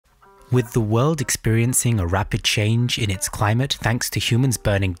With the world experiencing a rapid change in its climate thanks to humans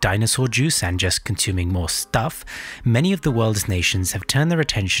burning dinosaur juice and just consuming more stuff, many of the world's nations have turned their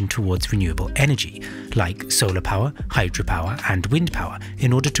attention towards renewable energy, like solar power, hydropower, and wind power,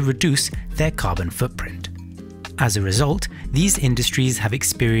 in order to reduce their carbon footprint. As a result, these industries have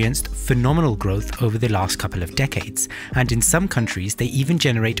experienced phenomenal growth over the last couple of decades, and in some countries they even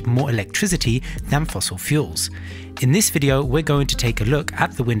generate more electricity than fossil fuels. In this video, we're going to take a look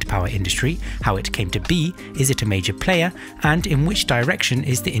at the wind power industry, how it came to be, is it a major player, and in which direction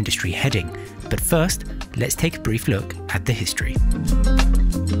is the industry heading. But first, let's take a brief look at the history.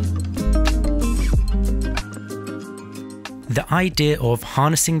 The idea of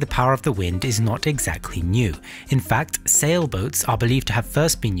harnessing the power of the wind is not exactly new. In fact, sailboats are believed to have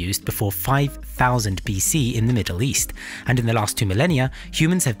first been used before 5000 BC in the Middle East, and in the last 2 millennia,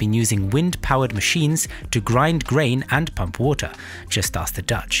 humans have been using wind-powered machines to grind grain and pump water. Just ask the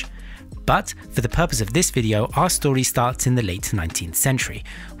Dutch. But for the purpose of this video, our story starts in the late 19th century,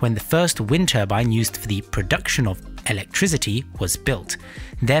 when the first wind turbine used for the production of electricity was built,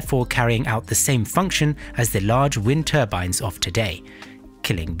 therefore carrying out the same function as the large wind turbines of today,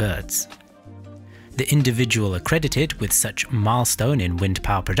 killing birds. The individual accredited with such milestone in wind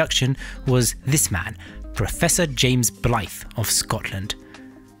power production was this man, Professor James Blyth of Scotland.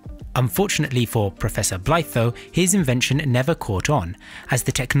 Unfortunately for Professor Blyth though, his invention never caught on, as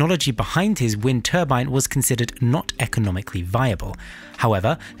the technology behind his wind turbine was considered not economically viable.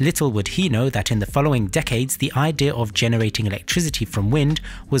 However, little would he know that in the following decades the idea of generating electricity from wind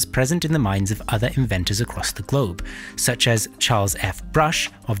was present in the minds of other inventors across the globe, such as Charles F. Brush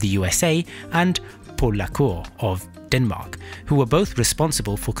of the USA and Paul Lacour of Denmark, who were both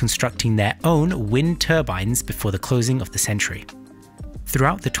responsible for constructing their own wind turbines before the closing of the century.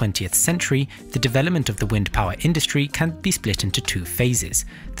 Throughout the 20th century, the development of the wind power industry can be split into 2 phases,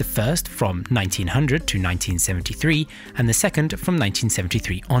 the first from 1900 to 1973 and the second from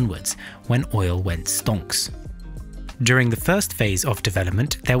 1973 onwards, when oil went stonks. During the first phase of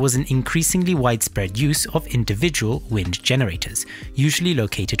development, there was an increasingly widespread use of individual wind generators, usually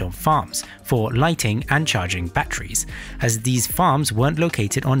located on farms, for lighting and charging batteries, as these farms weren't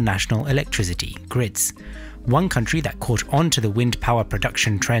located on national electricity grids. One country that caught on to the wind power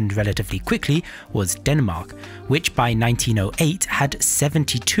production trend relatively quickly was Denmark, which by 1908 had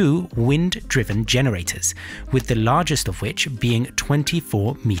 72 wind-driven generators, with the largest of which being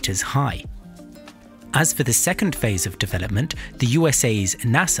 24 meters high. As for the second phase of development, the USA's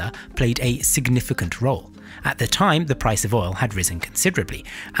NASA played a significant role. At the time, the price of oil had risen considerably,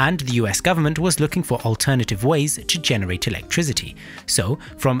 and the US government was looking for alternative ways to generate electricity. So,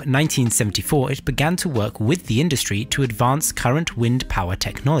 from 1974, it began to work with the industry to advance current wind power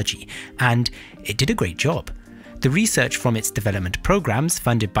technology, and it did a great job. The research from its development programs,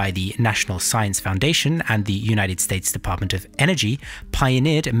 funded by the National Science Foundation and the United States Department of Energy,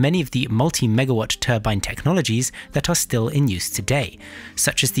 pioneered many of the multi-megawatt turbine technologies that are still in use today,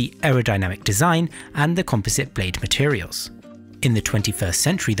 such as the aerodynamic design and the composite blade materials. In the 21st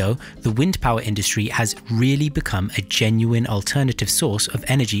century though, the wind power industry has really become a genuine alternative source of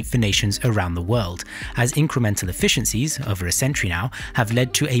energy for nations around the world, as incremental efficiencies, over a century now, have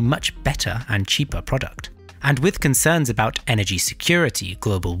led to a much better and cheaper product. And with concerns about energy security,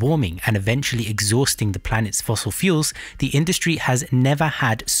 global warming, and eventually exhausting the planet's fossil fuels, the industry has never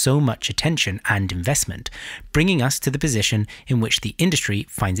had so much attention and investment, bringing us to the position in which the industry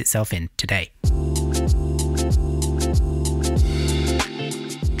finds itself in today.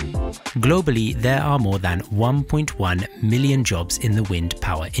 Globally, there are more than 1.1 million jobs in the wind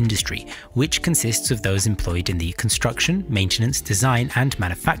power industry, which consists of those employed in the construction, maintenance, design, and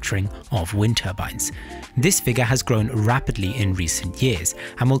manufacturing of wind turbines. This figure has grown rapidly in recent years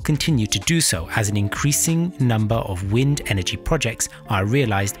and will continue to do so as an increasing number of wind energy projects are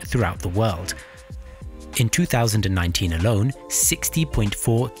realized throughout the world. In 2019 alone, 60.4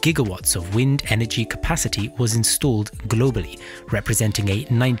 gigawatts of wind energy capacity was installed globally, representing a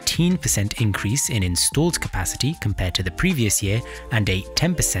 19% increase in installed capacity compared to the previous year and a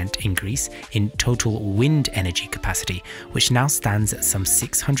 10% increase in total wind energy capacity, which now stands at some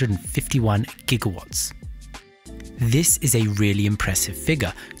 651 gigawatts. This is a really impressive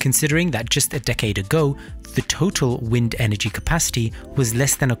figure, considering that just a decade ago, the total wind energy capacity was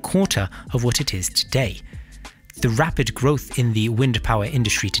less than a quarter of what it is today. The rapid growth in the wind power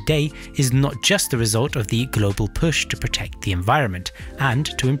industry today is not just the result of the global push to protect the environment and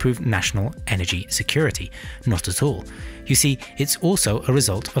to improve national energy security. Not at all. You see, it's also a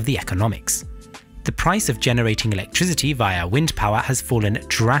result of the economics. The price of generating electricity via wind power has fallen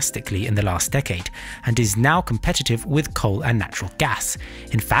drastically in the last decade and is now competitive with coal and natural gas.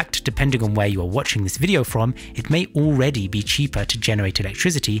 In fact, depending on where you are watching this video from, it may already be cheaper to generate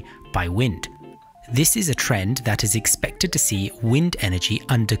electricity by wind. This is a trend that is expected to see wind energy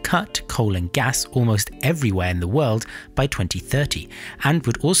undercut coal and gas almost everywhere in the world by 2030, and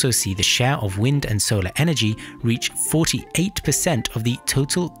would also see the share of wind and solar energy reach 48% of the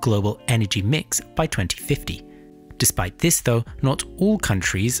total global energy mix by 2050. Despite this though, not all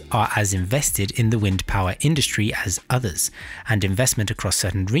countries are as invested in the wind power industry as others, and investment across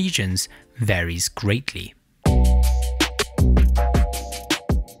certain regions varies greatly.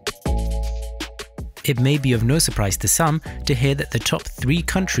 It may be of no surprise to some to hear that the top 3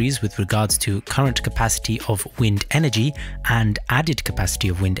 countries with regards to current capacity of wind energy and added capacity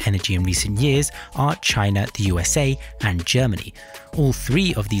of wind energy in recent years are China, the USA, and Germany. All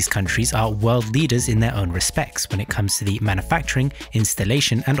 3 of these countries are world leaders in their own respects when it comes to the manufacturing,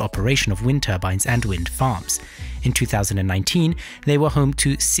 installation, and operation of wind turbines and wind farms. In 2019, they were home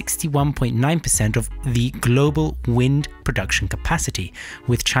to 61.9% of the global wind production capacity,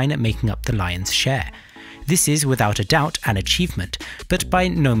 with China making up the lion's share. This is without a doubt an achievement, but by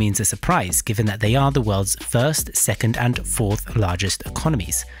no means a surprise given that they are the world's first, second, and fourth largest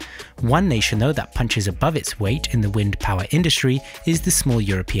economies. One nation though that punches above its weight in the wind power industry is the small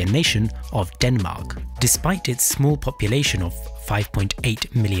European nation of Denmark. Despite its small population of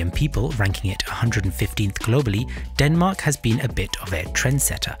 5.8 million people, ranking it 115th globally, Denmark has been a bit of a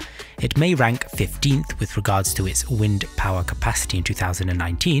trendsetter. It may rank 15th with regards to its wind power capacity in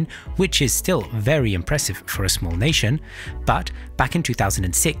 2019, which is still very impressive for a small nation, but back in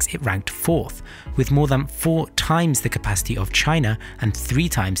 2006 it ranked 4th, with more than 4 times the capacity of China and 3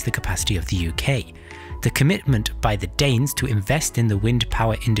 times the capacity of the UK. The commitment by the Danes to invest in the wind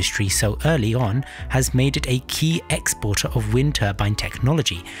power industry so early on has made it a key exporter of wind turbine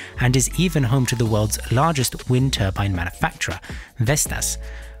technology, and is even home to the world's largest wind turbine manufacturer, Vestas,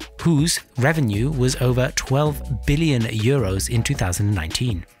 whose revenue was over 12 billion euros in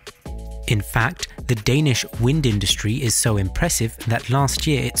 2019. In fact, the Danish wind industry is so impressive that last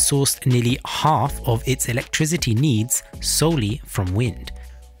year it sourced nearly half of its electricity needs solely from wind.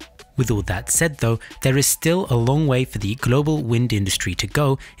 With all that said though, there is still a long way for the global wind industry to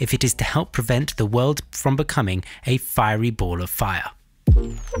go if it is to help prevent the world from becoming a fiery ball of fire.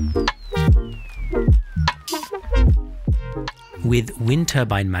 With wind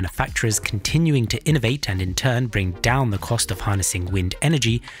turbine manufacturers continuing to innovate and in turn bring down the cost of harnessing wind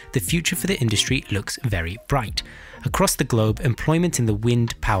energy, the future for the industry looks very bright. Across the globe, employment in the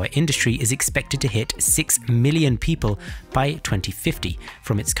wind power industry is expected to hit 6 million people by 2050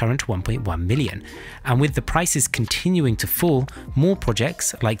 from its current 1.1 million. And with the prices continuing to fall, more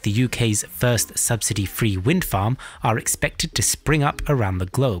projects like the UK's first subsidy-free wind farm are expected to spring up around the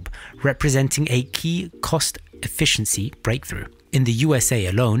globe, representing a key cost efficiency breakthrough. In the USA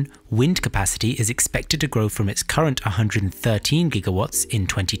alone, wind capacity is expected to grow from its current 113 gigawatts in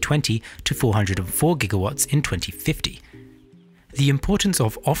 2020 to 404 gigawatts in 2050. The importance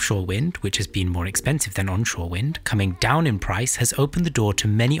of offshore wind, which has been more expensive than onshore wind, coming down in price has opened the door to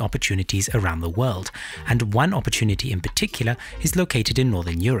many opportunities around the world, and one opportunity in particular is located in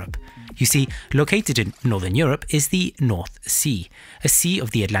Northern Europe. You see, located in Northern Europe is the North Sea, a sea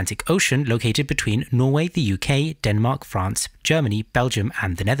of the Atlantic Ocean located between Norway, the UK, Denmark, France, Germany, Belgium,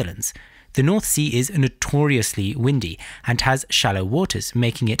 and the Netherlands. The North Sea is notoriously windy and has shallow waters,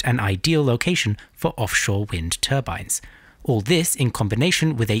 making it an ideal location for offshore wind turbines. All this, in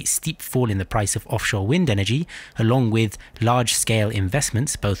combination with a steep fall in the price of offshore wind energy, along with large-scale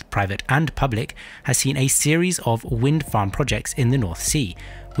investments, both private and public, has seen a series of wind farm projects in the North Sea,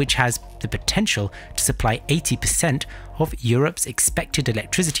 which has the potential to supply 80% of Europe's expected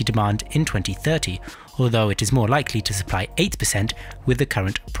electricity demand in 2030, although it is more likely to supply 8% with the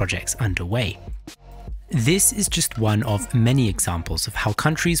current projects underway. This is just one of many examples of how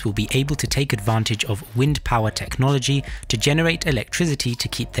countries will be able to take advantage of wind power technology to generate electricity to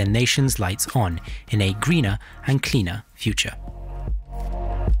keep their nation's lights on in a greener and cleaner future.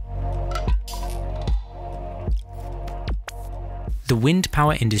 The wind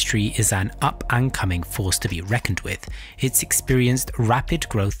power industry is an up-and-coming force to be reckoned with. It's experienced rapid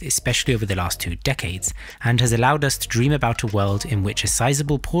growth, especially over the last 2 decades, and has allowed us to dream about a world in which a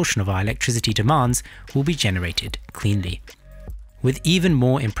sizable portion of our electricity demands will be generated cleanly. With even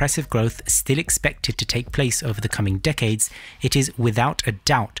more impressive growth still expected to take place over the coming decades, it is without a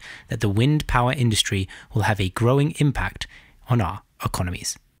doubt that the wind power industry will have a growing impact on our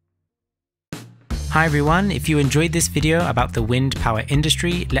economies. Hi everyone, if you enjoyed this video about the wind power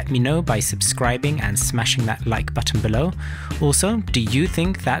industry, let me know by subscribing and smashing that like button below. Also, do you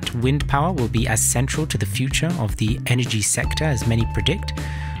think that wind power will be as central to the future of the energy sector as many predict?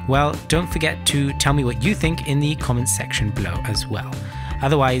 Well, don't forget to tell me what you think in the comments section below as well.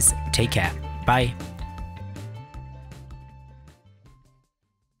 Otherwise, take care. Bye.